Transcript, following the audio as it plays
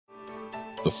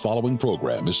The following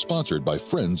program is sponsored by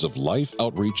Friends of Life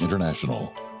Outreach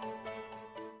International.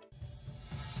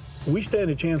 We stand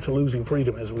a chance of losing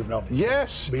freedom, as we've noticed.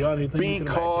 Yes, beyond anything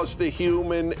because the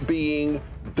human being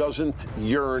doesn't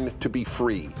yearn to be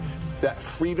free. That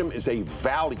freedom is a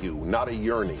value, not a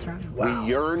yearning. Wow. We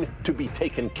yearn to be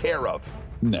taken care of.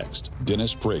 Next,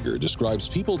 Dennis Prager describes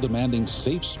people demanding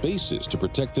safe spaces to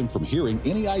protect them from hearing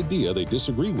any idea they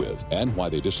disagree with and why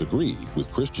they disagree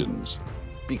with Christians.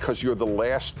 Because you're the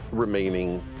last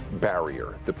remaining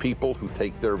barrier, the people who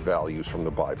take their values from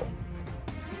the Bible.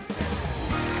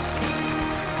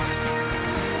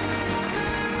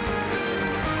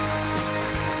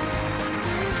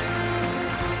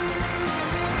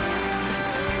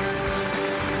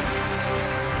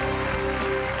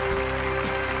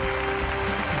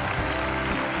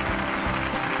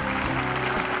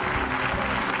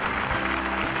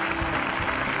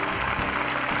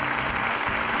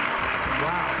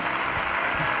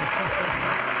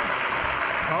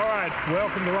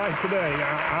 Welcome to Life Today.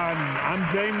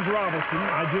 I'm James Robinson.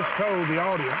 I just told the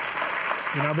audience,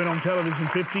 I've been on television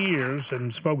 50 years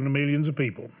and spoken to millions of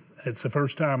people. It's the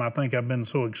first time I think I've been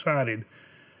so excited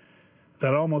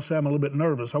that I almost am a little bit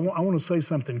nervous. I want to say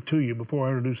something to you before I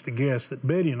introduce the guest, that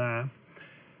Betty and I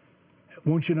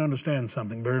want you to understand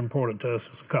something very important to us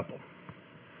as a couple.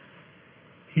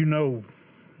 You know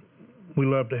we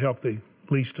love to help the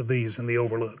least of these and the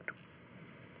overlooked.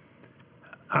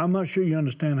 I'm not sure you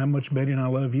understand how much Betty and I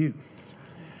love you.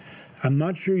 I'm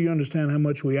not sure you understand how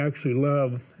much we actually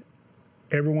love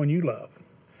everyone you love.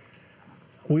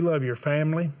 We love your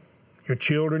family, your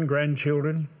children,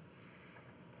 grandchildren,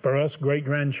 for us,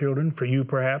 great-grandchildren, for you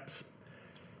perhaps.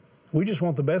 We just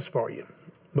want the best for you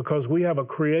because we have a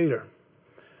Creator,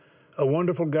 a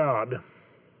wonderful God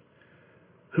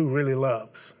who really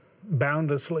loves,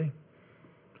 boundlessly,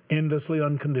 endlessly,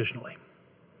 unconditionally.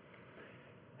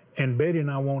 And Betty and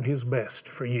I want His best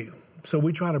for you. So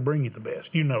we try to bring you the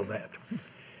best. You know that.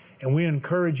 And we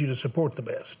encourage you to support the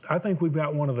best. I think we've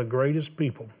got one of the greatest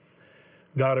people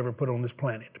God ever put on this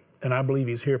planet. And I believe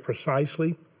He's here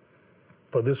precisely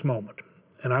for this moment.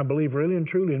 And I believe really and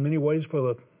truly in many ways for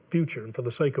the future and for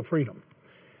the sake of freedom.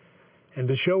 And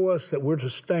to show us that we're to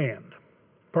stand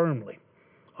firmly,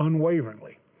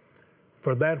 unwaveringly,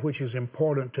 for that which is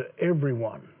important to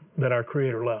everyone that our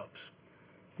Creator loves,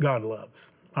 God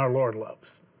loves, our Lord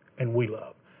loves, and we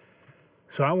love.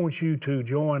 So I want you to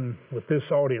join with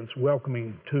this audience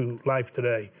welcoming to Life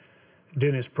Today,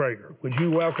 Dennis Prager. Would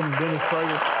you welcome Dennis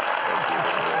Prager?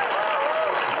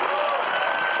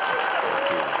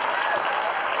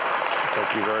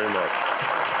 Thank you very much.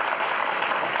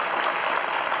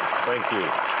 Thank you.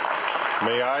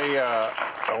 May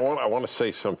I want to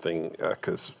say something,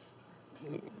 because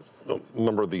a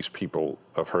number of these people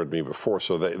have heard me before,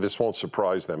 so this won't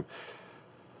surprise them.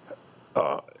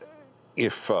 I'm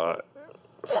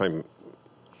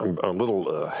a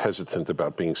little hesitant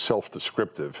about being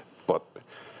self-descriptive, but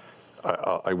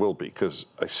I will be, because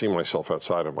I see myself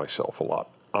outside of myself a lot.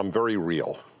 I'm very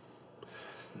real,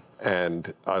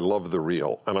 and I love the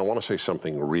real, and I want to say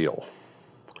something real.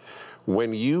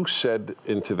 When you said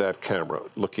into that camera,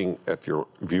 looking at your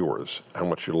viewers, how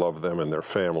much you love them and their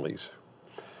families,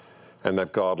 and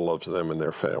that God loves them and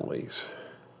their families.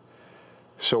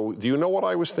 So do you know what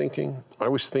I was thinking? I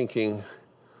was thinking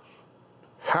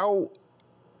how,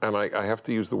 and I have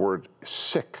to use the word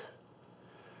sick,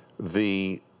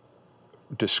 the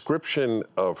description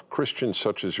of Christians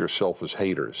such as yourself as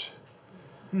haters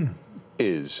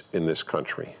is in this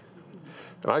country.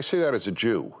 And I say that as a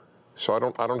Jew, so I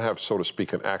don't have, so to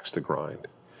speak, an axe to grind.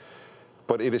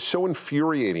 But it is so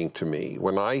infuriating to me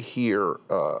when I hear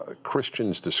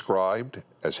Christians described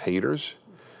as haters.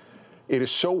 It is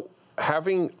so,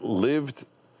 having lived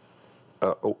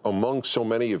among so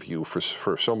many of you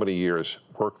for so many years,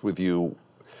 worked with you,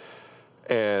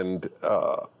 and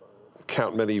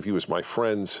count many of you as my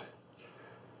friends,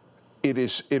 it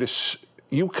is.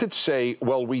 You could say,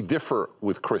 well, we differ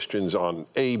with Christians on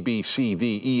A, B, C,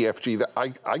 D, E, F, G.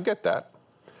 I get that.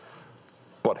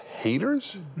 But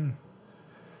haters? Mm-hmm.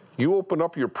 You open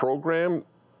up your program,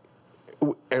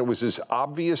 and it was as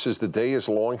obvious as the day is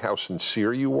long how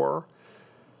sincere you were.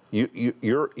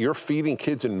 You're feeding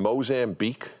kids in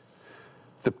Mozambique.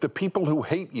 The people who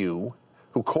hate you,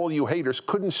 who call you haters,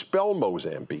 couldn't spell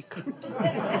Mozambique.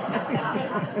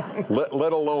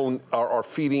 let alone are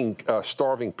feeding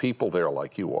starving people there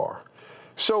like you are.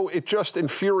 So it just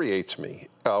infuriates me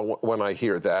when I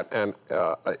hear that, and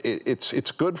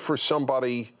it's good for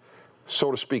somebody,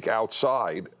 so to speak,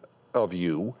 outside of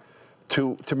you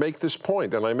to make this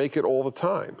point, and I make it all the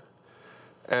time.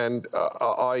 And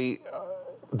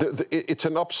it's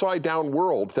an upside down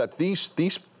world that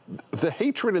the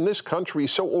hatred in this country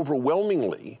is so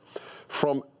overwhelmingly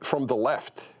from the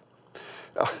left.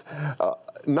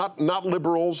 Not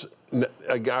liberals.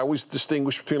 I always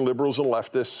distinguish between liberals and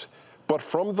leftists, but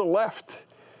from the left,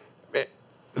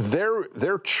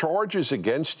 their charges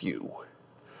against you.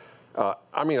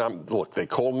 I mean, look, they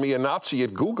called me a Nazi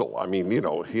at Google. I mean,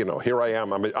 here I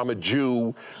am. I'm a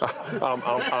Jew.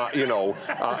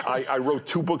 I wrote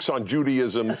 2 books on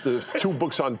Judaism, 2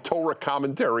 books on Torah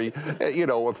commentary.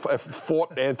 I've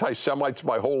fought anti-Semites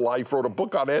my whole life. Wrote a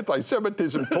book on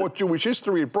anti-Semitism. Taught Jewish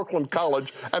history at Brooklyn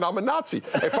College, and I'm a Nazi.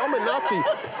 If I'm a Nazi,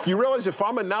 you realize if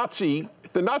I'm a Nazi,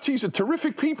 the Nazis are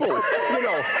terrific people.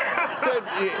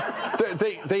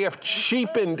 They have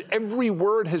cheapened, every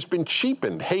word has been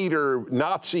cheapened. Hater,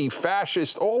 Nazi,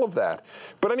 fascist, all of that.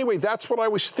 But anyway, that's what I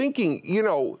was thinking.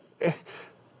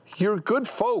 You're good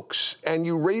folks, and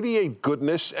you radiate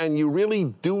goodness, and you really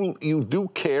do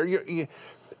care.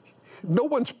 No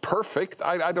one's perfect.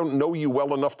 I don't know you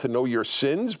well enough to know your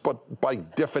sins, but by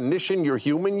definition, you're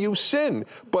human, you sin.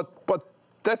 But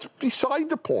that's beside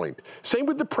the point. Same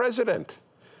with the president.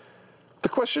 The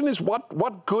question is,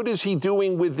 what good is he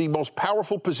doing with the most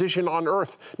powerful position on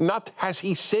earth? Not has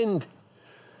he sinned.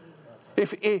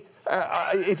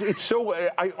 It's so.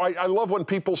 I love when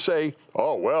people say,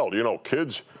 "Oh well,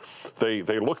 kids, they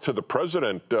look to the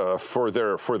president for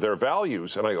their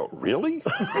values," and I go, "Really?"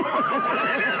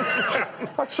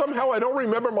 Somehow I don't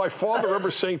remember my father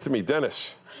ever saying to me,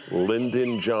 "Dennis,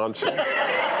 Lyndon Johnson.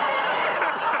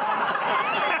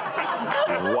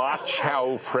 Watch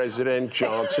how President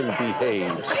Johnson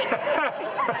behaves."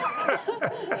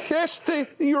 Yes,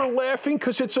 you're laughing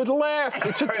because it's a laugh.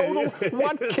 It's a total.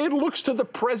 What kid looks to the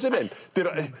president?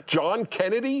 John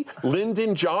Kennedy,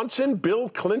 Lyndon Johnson, Bill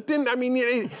Clinton? I mean,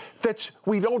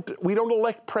 we don't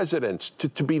elect presidents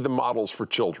to be the models for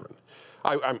children.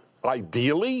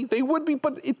 Ideally, they would be,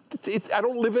 but I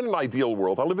don't live in an ideal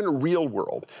world. I live in a real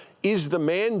world. Is the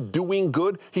man doing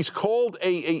good? He's called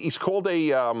a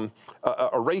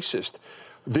racist.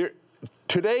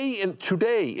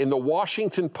 Today in the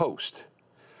Washington Post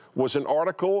was an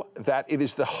article that it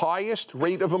is the highest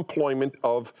rate of employment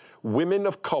of women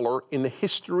of color in the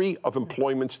history of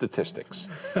employment statistics.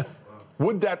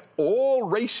 Would that all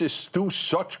racists do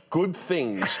such good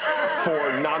things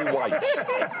for non-whites?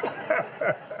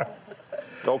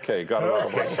 Okay, got it out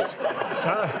of my system.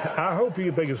 I hope you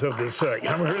can think of something to say.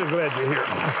 I'm really glad you're here.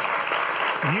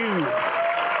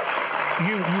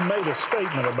 You made a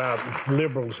statement about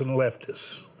liberals and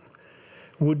leftists.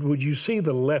 Would you see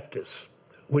the leftists,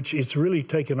 which it's really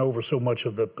taken over so much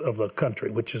of the country,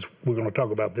 which is, we're going to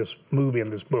talk about this movie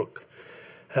and this book,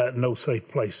 No Safe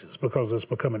Places, because it's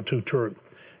becoming too true,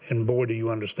 and boy, do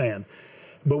you understand.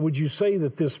 But would you say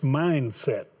that this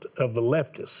mindset of the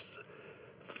leftists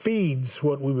feeds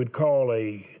what we would call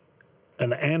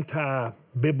an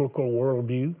anti-biblical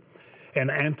worldview, an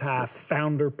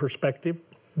anti-founder perspective?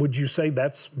 Would you say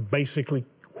that's basically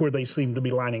where they seem to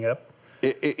be lining up?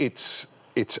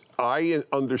 I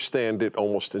understand it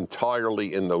almost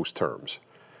entirely in those terms.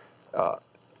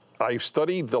 I've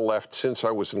studied the left since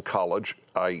I was in college.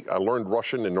 I learned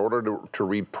Russian in order to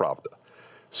read Pravda.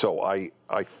 So I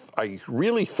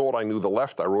really thought I knew the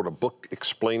left. I wrote a book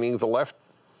explaining the left,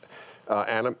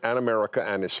 and America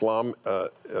and Islam,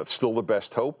 Still the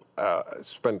Best Hope.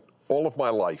 Spent all of my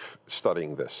life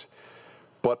studying this.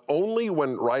 But only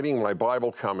when writing my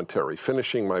Bible commentary,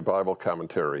 finishing my Bible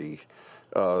commentary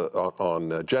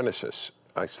on Genesis,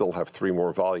 I still have 3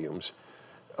 more volumes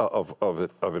of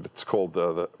it. It's called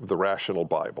the Rational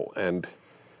Bible, and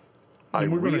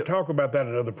we're going to talk about that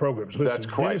in other programs. Listen, that's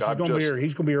correct. Dennis is going to be here.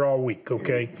 He's going to be here all week,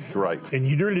 okay? Right. And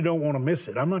you really don't want to miss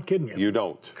it. I'm not kidding you. You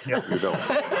don't. Yeah. You don't.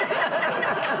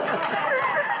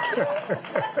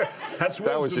 That's wisdom.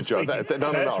 That was a joke.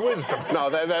 That's wisdom. No,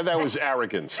 that was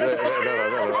arrogance. No.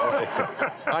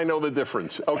 I know the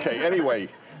difference. Okay, anyway,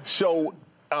 so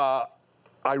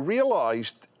I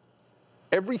realized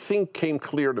everything came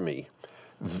clear to me.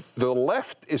 The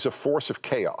left is a force of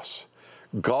chaos.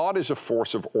 God is a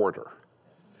force of order.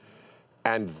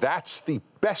 And that's the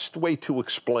best way to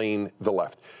explain the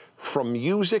left. From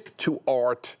music to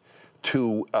art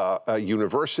to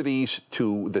universities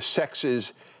to the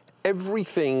sexes,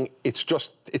 everything, it's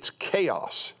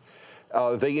chaos.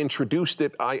 They introduced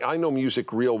it. I know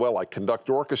music real well. I conduct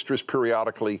orchestras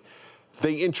periodically.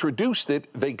 They introduced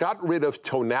it. They got rid of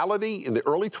tonality in the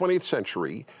early 20th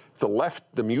century. The left,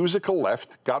 the musical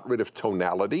left, got rid of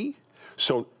tonality.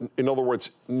 So, in other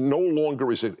words, no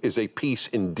longer is a piece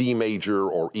in D major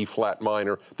or E flat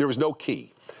minor. There was no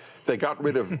key. They got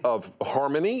rid of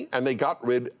harmony, and they got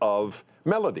rid of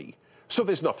melody. So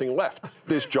there's nothing left.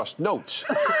 There's just notes.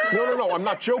 No, I'm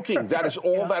not joking. That is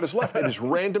all that is left. It is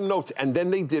random notes. And then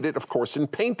they did it, of course, in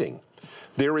painting.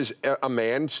 There is a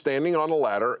man standing on a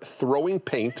ladder throwing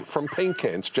paint from paint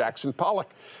cans, Jackson Pollock.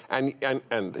 And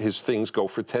his things go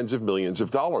for tens of millions of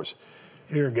dollars.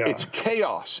 Dear God. It's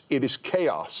chaos. It is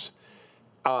chaos.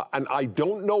 And I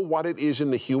don't know what it is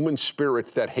in the human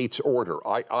spirit that hates order.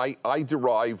 I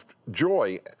derive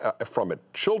joy from it.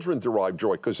 Children derive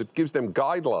joy because it gives them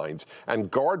guidelines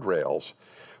and guardrails,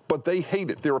 but they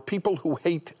hate it. There are people who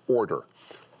hate order.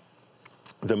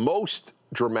 The most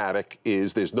dramatic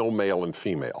is there's no male and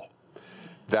female.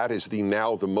 That is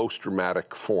now the most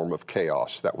dramatic form of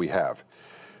chaos that we have.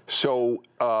 So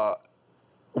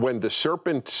when the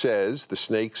serpent says, the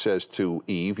snake says to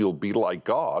Eve, you'll be like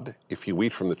God if you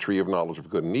eat from the tree of knowledge of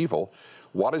good and evil,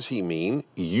 what does he mean?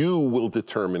 You will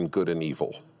determine good and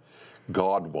evil.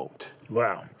 God won't.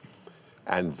 Wow.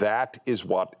 And that is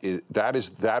why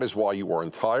you are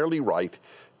entirely right.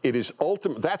 It is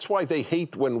ultimate. That's why they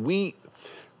hate when we.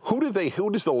 Who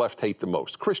does the left hate the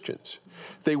most? Christians.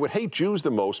 They would hate Jews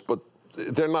the most, but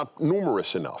they're not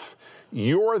numerous enough.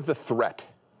 You're the threat.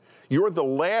 You're the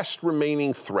last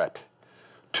remaining threat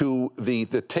to the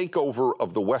takeover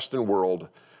of the Western world,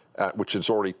 which has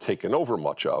already taken over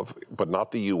much of, but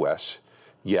not the U.S.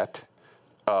 yet.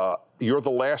 You're the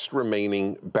last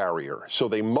remaining barrier. So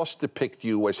they must depict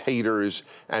you as haters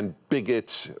and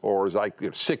bigots, or as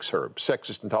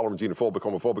sexist, intolerant, xenophobic,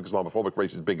 homophobic, Islamophobic,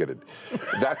 racist, bigoted.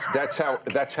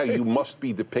 That's how you must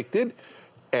be depicted,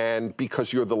 and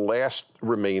because you're the last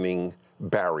remaining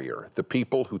barrier, the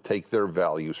people who take their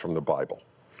values from the Bible.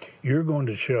 You're going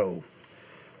to show,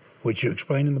 which you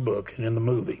explain in the book and in the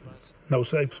movie, No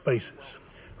Safe Spaces,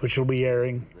 which will be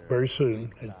airing very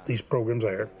soon as these programs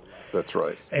air. That's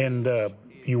right. And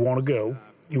you want to go.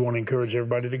 You want to encourage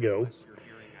everybody to go.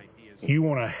 You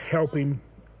want to help him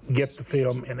get the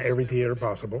film in every theater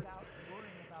possible.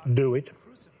 Do it.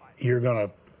 You're going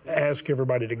to ask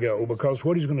everybody to go, because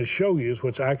what he's going to show you is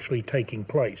what's actually taking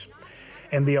place.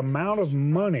 And the amount of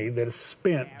money that is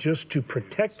spent just to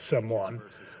protect someone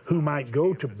who might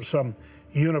go to some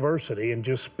university and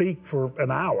just speak for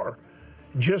an hour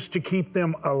just to keep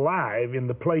them alive in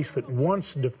the place that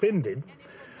once defended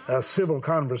civil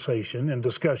conversation and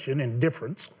discussion and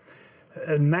difference,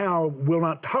 now will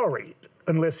not tolerate it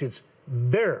unless it's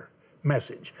their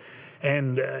message.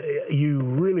 And you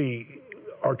really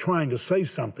are trying to say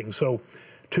something. So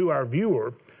to our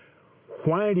viewer,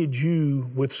 why did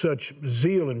you, with such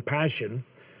zeal and passion,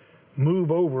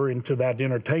 move over into that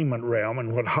entertainment realm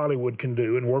and what Hollywood can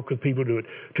do and work with people to do it,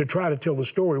 to try to tell the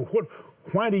story?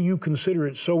 Why do you consider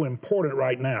it so important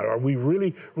right now? Are we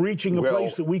really reaching a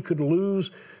place that we could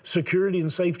lose security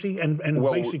and safety and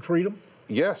basic freedom?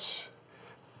 Yes.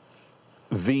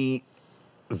 The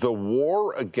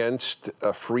war against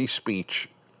free speech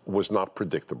was not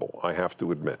predictable, I have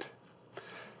to admit.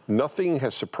 Nothing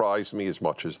has surprised me as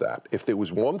much as that. If there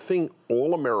was one thing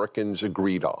all Americans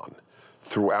agreed on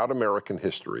throughout American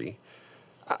history,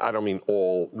 I don't mean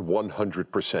all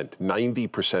 100%,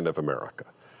 90% of America,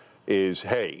 is,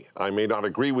 hey, I may not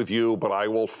agree with you, but I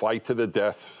will fight to the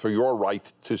death for your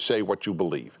right to say what you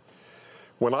believe.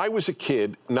 When I was a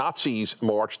kid, Nazis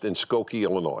marched in Skokie,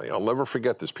 Illinois. I'll never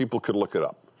forget this. People could look it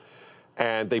up.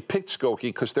 And they picked Skokie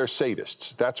because they're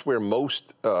sadists. That's where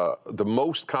the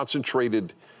most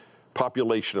concentrated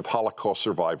population of Holocaust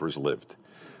survivors lived.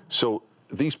 So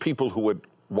these people who would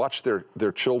watch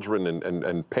their children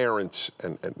and parents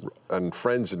and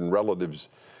friends and relatives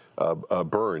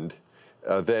burned,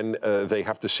 then they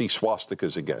have to see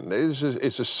swastikas again.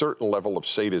 It's a certain level of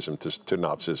sadism to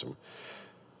Nazism.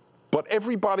 But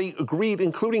everybody agreed,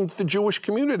 including the Jewish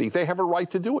community. They have a right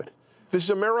to do it. This is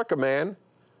America, man.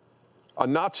 A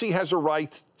Nazi has a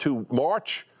right to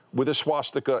march with a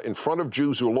swastika in front of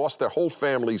Jews who lost their whole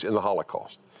families in the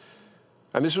Holocaust.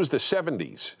 And this was the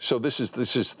 70s. So this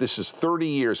is 30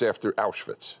 years after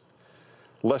Auschwitz,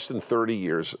 less than 30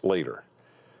 years later.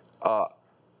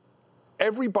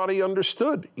 Everybody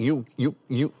understood. You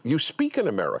speak in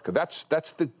America. That's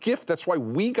the gift. That's why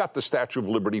we got the Statue of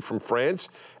Liberty from France,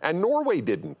 and Norway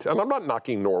didn't. And I'm not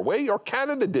knocking Norway, or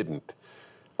Canada didn't.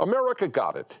 America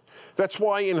got it. That's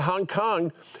why in Hong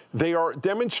Kong they are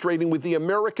demonstrating with the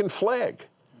American flag.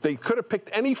 They could have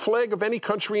picked any flag of any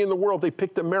country in the world. They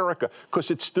picked America because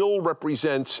it still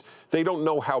represents. They don't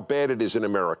know how bad it is in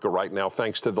America right now,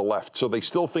 thanks to the left. So they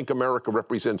still think America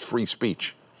represents free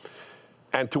speech.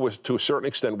 And to a certain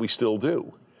extent, we still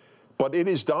do. But it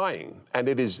is dying, and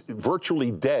it is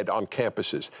virtually dead on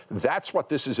campuses. That's what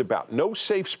this is about. No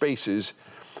safe spaces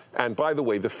And by the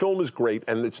way, the film is great,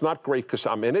 and it's not great because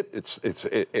I'm in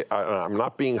it. I'm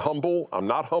not being humble. I'm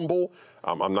not humble.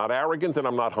 I'm not arrogant, and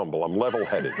I'm not humble. I'm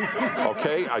level-headed.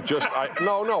 Okay?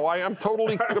 I'm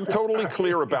totally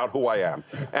clear about who I am.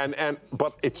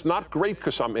 But it's not great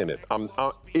because I'm in it.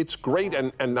 It's great,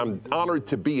 and I'm honored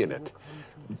to be in it.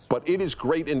 But it is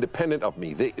great independent of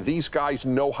me. These guys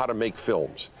know how to make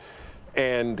films.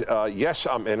 And yes,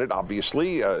 I'm in it,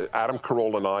 obviously. Adam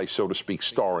Carolla and I, so to speak,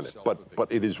 star in it. But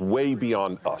it is way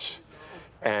beyond us.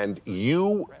 And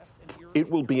it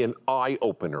will be an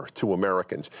eye-opener to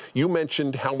Americans. You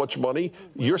mentioned how much money.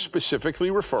 You're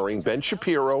specifically referring Ben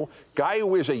Shapiro, guy who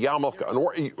wears a yarmulke,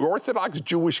 an Orthodox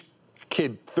Jewish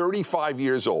kid, 35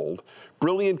 years old,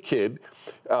 brilliant kid,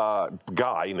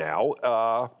 guy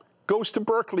now, goes to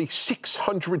Berkeley,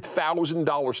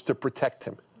 $600,000 to protect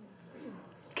him.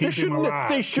 Keep him alive.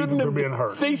 They shouldn't have been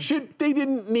hurt. They shouldn't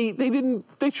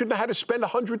have had to spend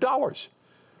 $100.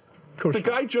 The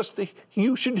guy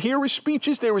you should hear his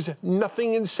speeches. There was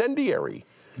nothing incendiary.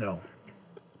 No.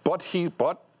 But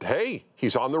hey,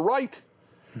 he's on the right.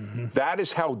 Mm-hmm. That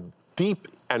is how deep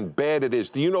and bad it is.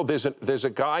 Do you know there's a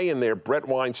guy in there, Brett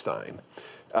Weinstein,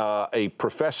 a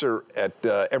professor at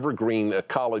Evergreen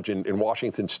College in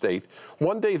Washington State.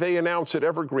 One day they announce at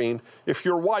Evergreen, if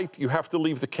you're white, you have to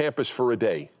leave the campus for a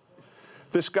day.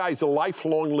 This guy's a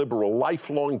lifelong liberal,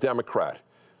 lifelong Democrat.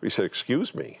 He said,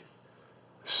 excuse me,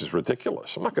 this is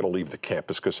ridiculous. I'm not going to leave the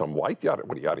campus because I'm white. What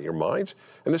are you, out of your minds?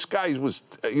 And this guy was,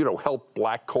 helped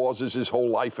black causes his whole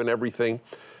life and everything.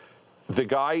 The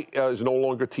guy no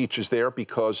longer teaches there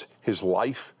because his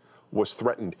life was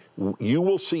threatened. You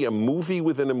will see a movie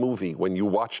within a movie when you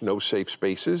watch No Safe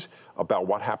Spaces about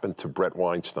what happened to Brett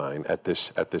Weinstein at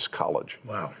this college.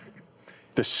 Wow.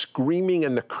 The screaming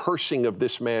and the cursing of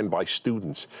this man by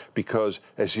students because,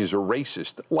 as he's a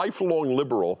racist, lifelong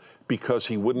liberal, because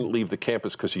he wouldn't leave the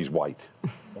campus because he's white.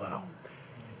 Wow.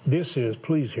 This is,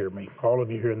 please hear me, all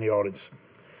of you here in the audience.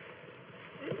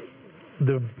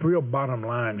 The real bottom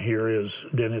line here is,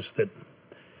 Dennis, that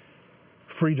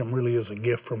freedom really is a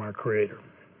gift from our Creator.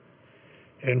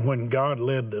 And when God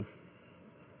led the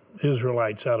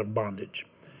Israelites out of bondage,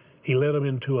 He led them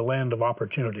into a land of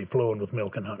opportunity flowing with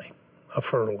milk and honey, a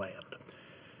fertile land.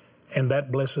 And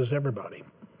that blesses everybody.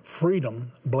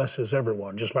 Freedom blesses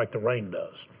everyone, just like the rain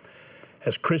does.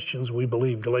 As Christians, we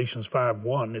believe Galatians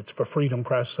 5:1, it's for freedom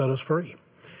Christ set us free.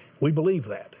 We believe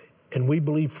that. And we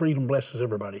believe freedom blesses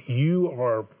everybody. You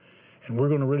are, and we're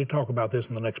going to really talk about this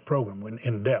in the next program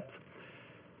in depth.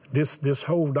 This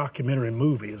whole documentary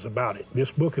movie is about it.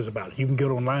 This book is about it. You can go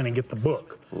online and get the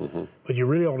book. Mm-hmm. But you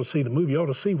really ought to see the movie. You ought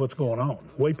to see what's going on.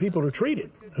 The way people are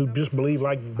treated, who just believe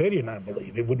like Betty and I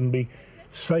believe. It wouldn't be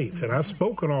safe. And I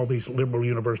spoke on all these liberal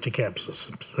university campuses.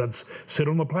 I'd sit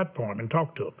on the platform and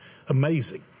talk to them.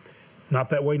 Amazing. Not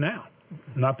that way now.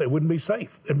 Not that it wouldn't be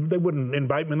safe. They wouldn't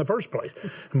invite me in the first place.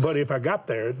 But if I got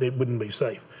there, it wouldn't be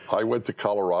safe. I went to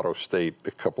Colorado State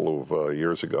a couple of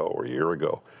years ago or a year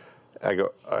ago. I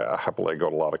go to a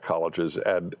lot of colleges,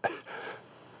 and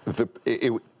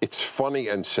it's funny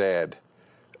and sad.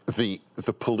 The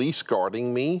police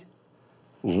guarding me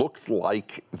looked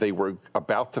like they were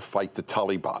about to fight the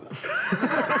Taliban.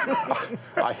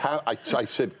 I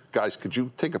said, guys, could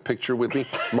you take a picture with me?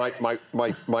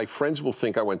 My friends will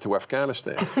think I went to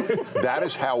Afghanistan. That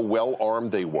is how well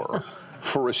armed they were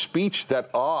for a speech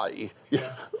that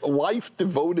life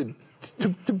devoted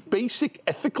to basic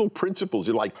ethical principles.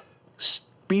 You're like,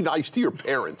 be nice to your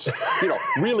parents.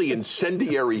 Really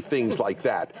incendiary things like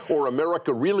that. Or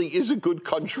America really is a good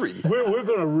country. We're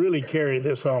going to really carry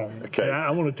this on. Okay. And I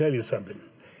want to tell you something.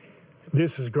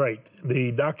 This is great.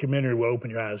 The documentary will open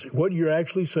your eyes. What you're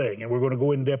actually saying, and we're going to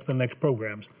go in depth in the next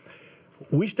programs,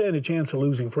 we stand a chance of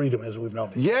losing freedom as we've known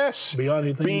it. Yes, beyond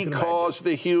anything you can because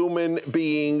the human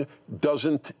being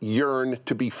doesn't yearn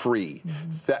to be free.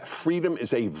 Mm-hmm. That freedom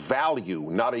is a value,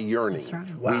 not a yearning.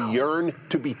 That's right. Wow. We yearn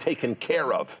to be taken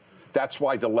care of. That's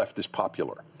why the left is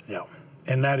popular. Yeah,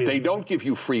 and that is. They don't give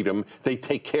you freedom; they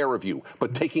take care of you.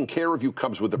 But taking care of you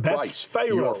comes with a price.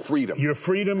 Pharaoh. Your freedom. Your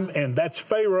freedom, and that's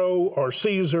Pharaoh or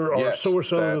Caesar or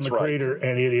source other than the Creator,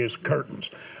 and it is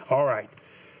curtains. All right.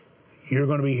 You're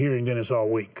going to be hearing Dennis all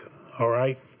week, all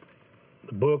right?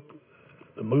 The book,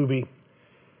 the movie.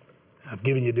 I've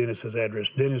given you Dennis's address.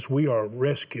 Dennis, we are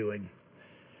rescuing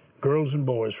girls and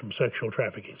boys from sexual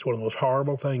trafficking. It's one of the most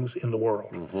horrible things in the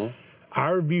world. Mm-hmm.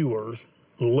 Our viewers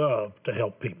love to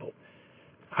help people.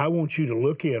 I want you to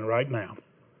look in right now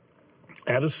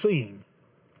at a scene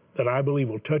that I believe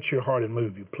will touch your heart and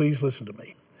move you. Please listen to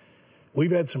me.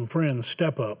 We've had some friends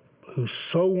step up who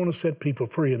so want to set people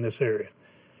free in this area.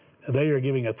 They are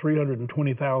giving a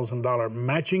 $320,000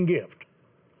 matching gift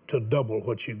to double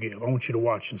what you give. I want you to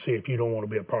watch and see if you don't want to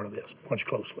be a part of this. Watch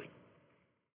closely.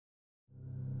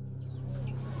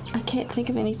 I can't think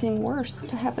of anything worse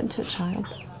to happen to a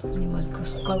child.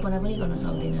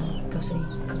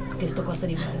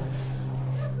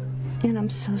 And I'm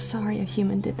so sorry a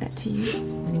human did that to you.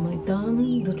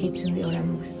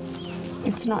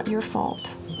 It's not your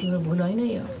fault.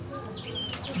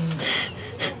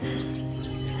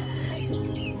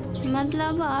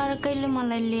 मतलब अर्कैले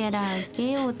मलाई लिएर आयो कि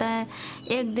उता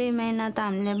 1-2 महिना त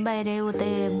हामीले बाहिरै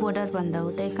उतै बोर्डर भन्दा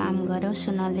उतै काम गर्यो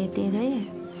सुनौलीतिरै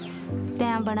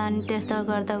त्यहाँबाट अनि त्यस्तो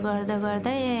गर्दा गर्दा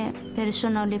गर्दै फेरि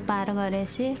सुनौली पार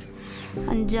गरेपछि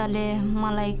अनि जसले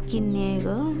मलाई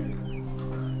किनेको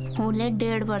उसले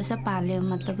 1.5 वर्ष पाल्यो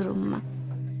मतलब रुममा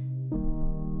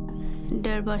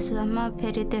 1.5 वर्षसम्म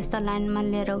फेरि त्यस्तो लाइनमा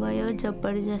लिएर गयो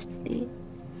जबरजस्ती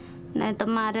नहीं तो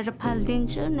मारेर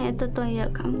फालिदिन्छु नहीं तो तँ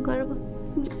यहाँ काम गर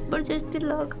जबरजस्ती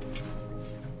लग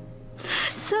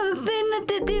सक्दैन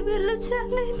त्यति बेला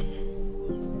जानै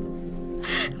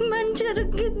मान्छेहरू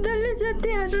गिद्धले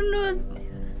जतिहरू नहोस्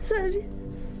सरी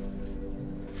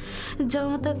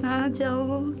जाउँ त कहाँ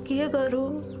जाउँ के गरौँ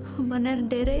भनेर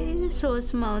धेरै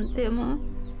सोचमा हुन्थेँ म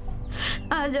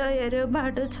आज हेऱ्यो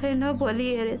बाटो छैन भोलि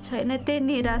हेऱ्यो छैन त्यही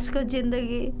निराशको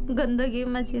जिन्दगी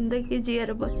गन्दगीमा जिन्दगी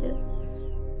जिएर बसेर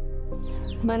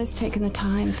Mana's taken the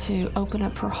time to open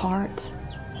up her heart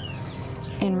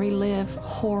and relive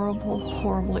horrible,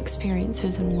 horrible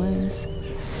experiences and wounds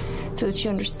so that you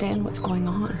understand what's going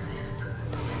on.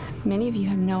 Many of you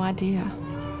have no idea,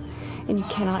 and you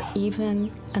cannot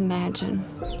even imagine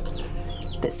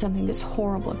that something this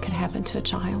horrible could happen to a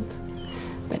child,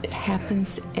 but it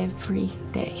happens every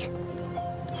day.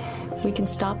 We can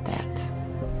stop that.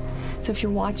 So if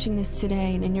you're watching this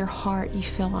today and in your heart you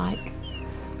feel like,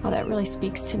 oh, that really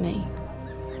speaks to me,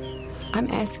 I'm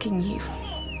asking you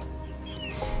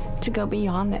to go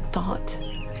beyond that thought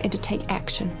and to take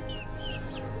action.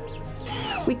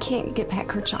 We can't get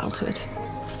back her childhood,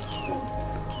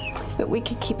 but we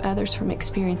can keep others from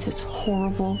experiencing this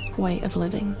horrible way of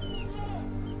living.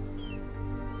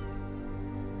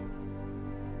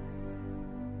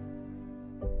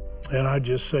 And I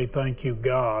just say thank you,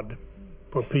 God,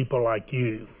 for people like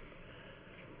you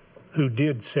who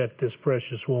did set this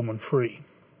precious woman free.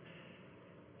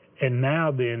 And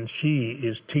now then, she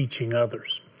is teaching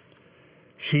others.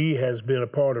 She has been a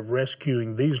part of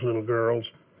rescuing these little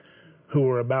girls who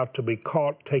are about to be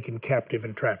caught, taken captive,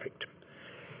 and trafficked.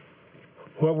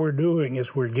 What we're doing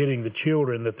is we're getting the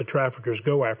children that the traffickers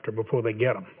go after before they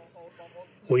get them.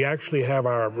 We actually have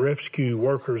our rescue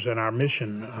workers and our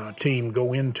mission team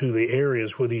go into the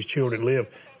areas where these children live,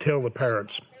 tell the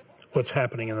parents what's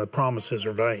happening, and the promises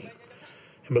are vain.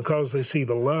 And because they see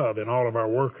the love in all of our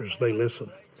workers, they listen.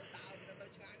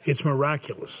 It's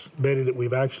miraculous, Betty, that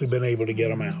we've actually been able to get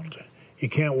them out. You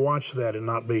can't watch that and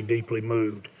not be deeply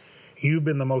moved. You've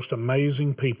been the most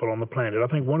amazing people on the planet. I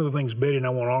think one of the things, Betty, and I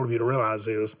want all of you to realize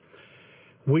is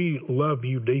we love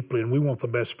you deeply and we want the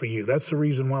best for you. That's the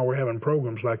reason why we're having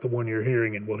programs like the one you're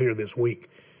hearing and we'll hear this week.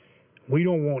 We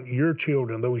don't want your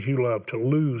children, those you love, to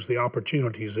lose the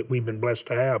opportunities that we've been blessed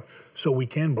to have so we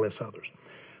can bless others.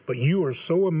 But you are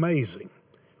so amazing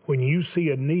when you see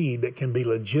a need that can be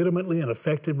legitimately and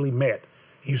effectively met,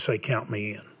 you say, count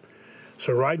me in.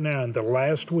 So right now in the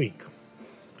last week,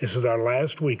 this is our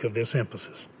last week of this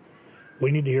emphasis,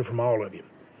 we need to hear from all of you.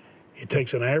 It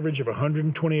takes an average of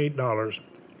 $128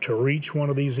 to reach one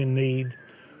of these in need,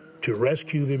 to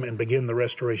rescue them and begin the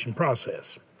restoration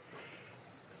process.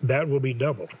 That will be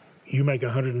doubled. You make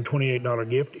a $128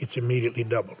 gift, it's immediately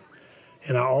doubled.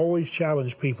 And I always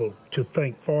challenge people to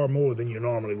think far more than you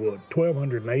normally would.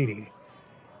 $1,280,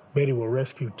 Betty will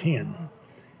rescue 10,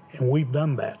 and we've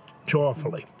done that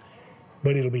joyfully.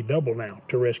 But it'll be double now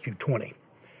to rescue 20.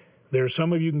 There are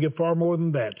some of you who can give far more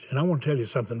than that, and I want to tell you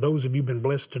something. Those of you who've been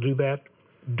blessed to do that,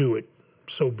 do it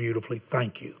so beautifully.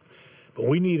 Thank you. But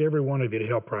we need every one of you to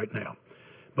help right now,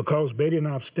 because Betty and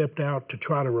I have stepped out to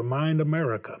try to remind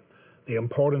America the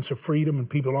importance of freedom and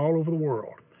people all over the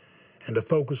world, and to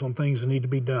focus on things that need to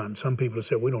be done. Some people have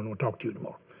said, we don't want to talk to you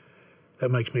anymore.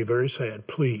 That makes me very sad.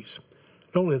 Please,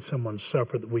 don't let someone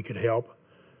suffer that we could help,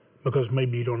 because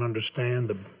maybe you don't understand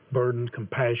the burden,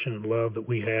 compassion, and love that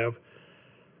we have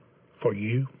for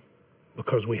you,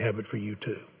 because we have it for you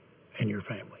too, and your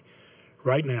family.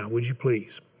 Right now, would you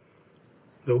please,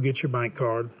 go get your bank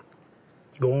card,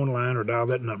 go online or dial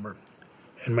that number,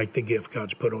 and make the gift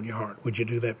God's put on your heart. Would you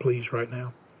do that, please, right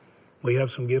now? We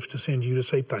have some gifts to send you to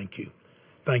say thank you.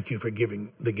 Thank you for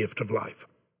giving the gift of life.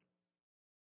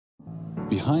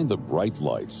 Behind the bright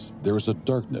lights, there is a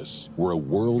darkness where a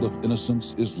world of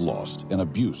innocence is lost and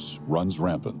abuse runs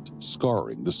rampant,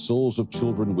 scarring the souls of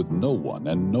children with no one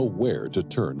and nowhere to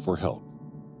turn for help.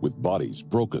 With bodies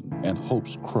broken and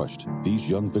hopes crushed, these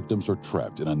young victims are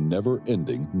trapped in a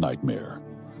never-ending nightmare.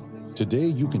 Today,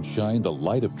 you can shine the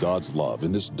light of God's love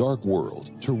in this dark world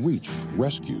to reach,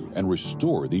 rescue, and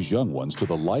restore these young ones to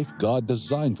the life God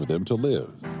designed for them to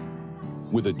live.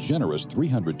 With a generous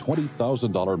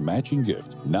 $320,000 matching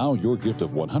gift, now your gift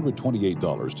of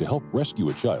 $128 to help rescue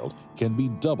a child can be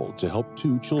doubled to help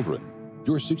 2 children.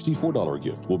 Your $64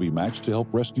 gift will be matched to help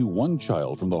rescue 1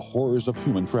 child from the horrors of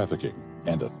human trafficking,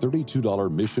 and a $32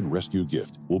 mission rescue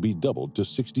gift will be doubled to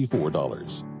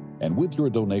 $64. And with your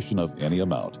donation of any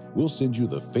amount, we'll send you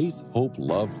the Faith, Hope,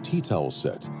 Love Tea Towel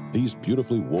Set. These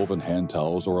beautifully woven hand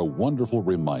towels are a wonderful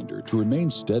reminder to remain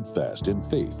steadfast in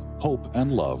faith, hope,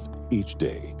 and love each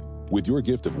day. With your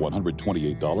gift of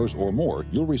 $128 or more,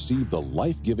 you'll receive the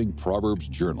life-giving Proverbs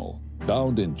Journal.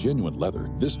 Bound in genuine leather,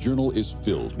 this journal is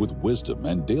filled with wisdom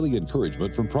and daily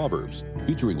encouragement from Proverbs,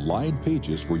 featuring lined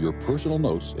pages for your personal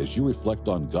notes as you reflect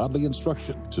on godly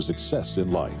instruction to success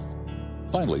in life.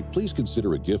 Finally, please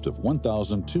consider a gift of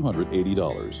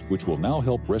 $1,280, which will now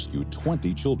help rescue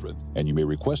 20 children, and you may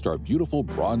request our beautiful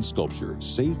bronze sculpture,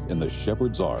 Safe in the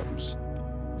Shepherd's Arms.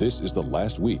 This is the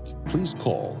last week. Please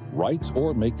call, write,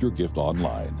 or make your gift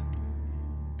online.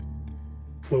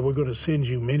 Well, we're going to send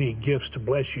you many gifts to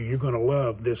bless you. You're going to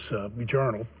love this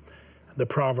journal, the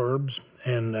Proverbs,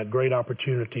 and great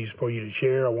opportunities for you to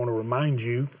share. I want to remind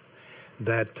you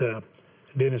that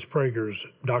Dennis Prager's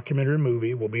documentary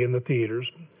movie will be in the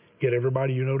theaters. Get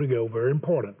everybody you know to go. Very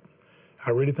important. I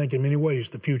really think in many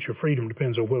ways the future of freedom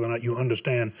depends on whether or not you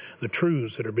understand the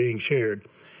truths that are being shared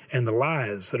and the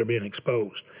lies that are being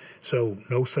exposed. So,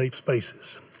 no safe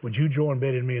spaces. Would you join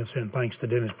Betty and me in saying thanks to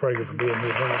Dennis Prager for being here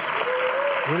with us?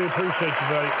 Really appreciate you,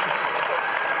 buddy.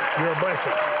 You're a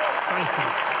blessing. Thank you.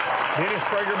 Dennis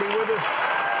Prager will be with us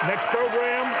next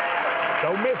program.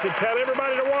 Don't miss it. Tell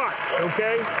everybody to watch,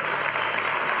 okay?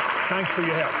 Thanks for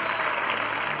your help.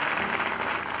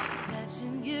 Let you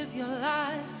give your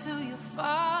life to your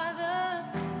Father,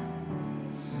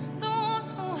 the one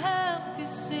who helped you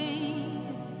see,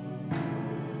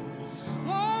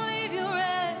 won't leave you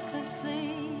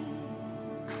recklessly.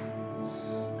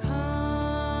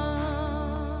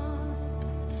 Come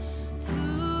to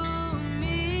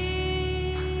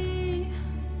me,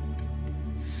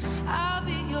 I'll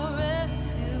be your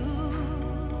refuge,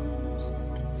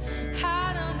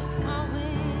 hide under my wings.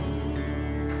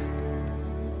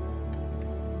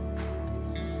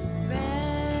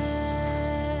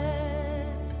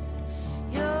 Rest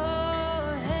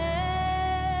your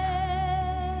head,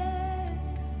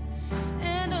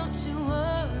 and don't you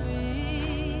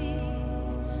worry,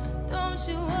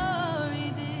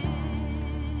 dear.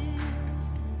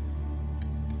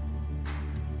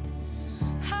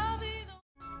 I'll be the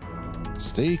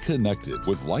Stay connected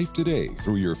with Life Today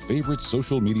through your favorite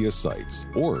social media sites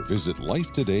or visit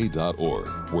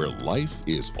lifetoday.org, where life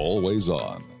is always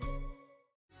on.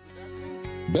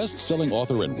 Best-selling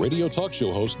author and radio talk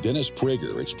show host Dennis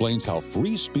Prager explains how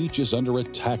free speech is under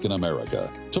attack in America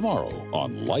tomorrow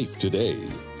on Life Today.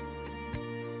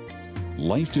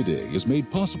 Life Today is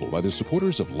made possible by the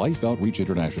supporters of Life Outreach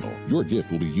International. Your gift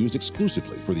will be used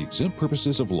exclusively for the exempt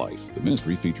purposes of life. The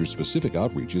ministry features specific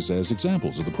outreaches as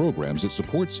examples of the programs it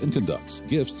supports and conducts.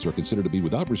 Gifts are considered to be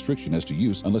without restriction as to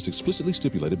use unless explicitly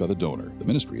stipulated by the donor. The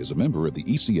ministry is a member of the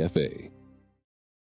ECFA.